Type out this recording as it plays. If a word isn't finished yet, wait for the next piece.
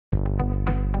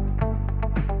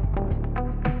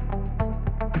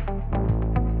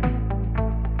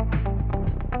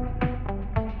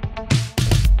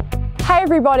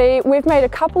everybody, we've made a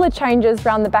couple of changes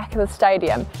around the back of the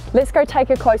stadium. Let's go take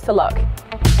a closer look.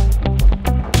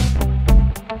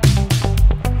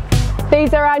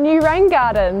 These are our new rain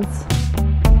gardens.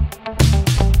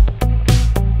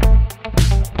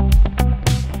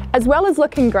 As well as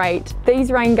looking great, these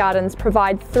rain gardens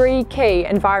provide 3 key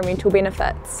environmental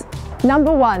benefits.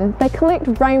 Number 1, they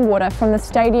collect rainwater from the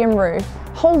stadium roof,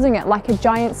 holding it like a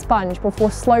giant sponge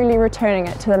before slowly returning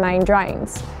it to the main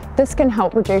drains. This can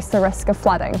help reduce the risk of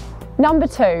flooding. Number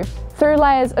 2, through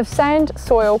layers of sand,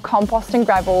 soil, compost and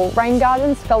gravel, rain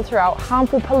gardens filter out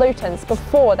harmful pollutants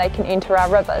before they can enter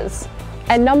our rivers.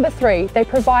 And number 3, they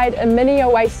provide a mini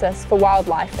oasis for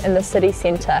wildlife in the city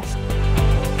centre.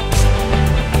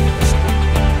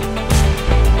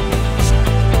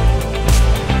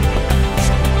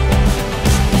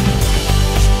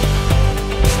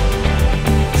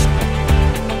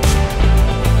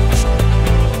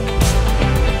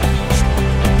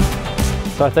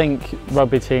 So I think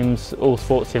rugby teams, all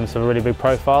sports teams have a really big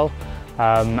profile,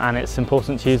 and it's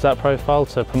important to use that profile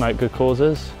to promote good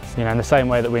causes. You know, in the same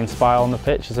way that we inspire on the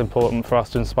pitch, it's important for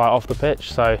us to inspire off the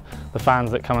pitch. So the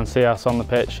fans that come and see us on the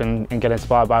pitch and get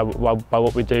inspired by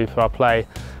what we do for our play,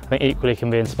 I think equally can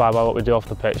be inspired by what we do off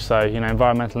the pitch. So, you know,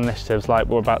 environmental initiatives like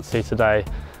we're about to see today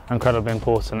are incredibly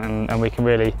important, and we can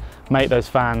really make those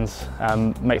fans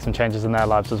make some changes in their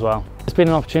lives as well. It's been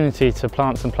an opportunity to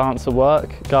plant some plants at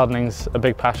work. Gardening's a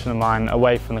big passion of mine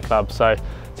away from the club, so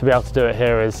to be able to do it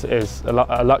here is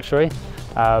a luxury.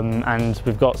 And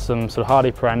we've got some sort of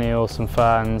hardy perennials, some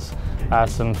ferns,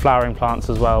 some flowering plants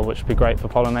as well, which would be great for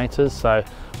pollinators. So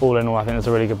all in all, I think there's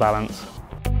a really good balance.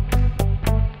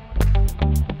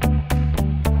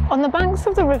 On the banks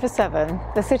of the River Severn,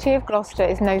 the city of Gloucester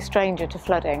is no stranger to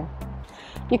flooding.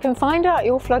 You can find out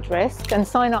your flood risk and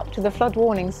sign up to the Flood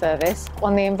Warning Service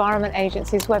on the Environment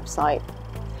Agency's website.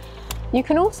 You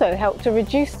can also help to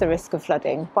reduce the risk of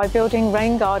flooding by building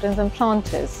rain gardens and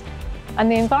planters, and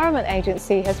the Environment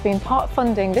Agency has been part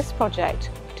funding this project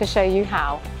to show you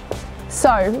how.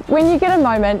 So, when you get a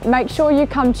moment, make sure you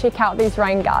come check out these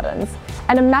rain gardens.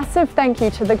 And a massive thank you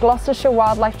to the Gloucestershire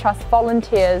Wildlife Trust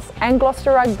volunteers and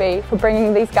Gloucester Rugby for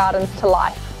bringing these gardens to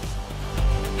life.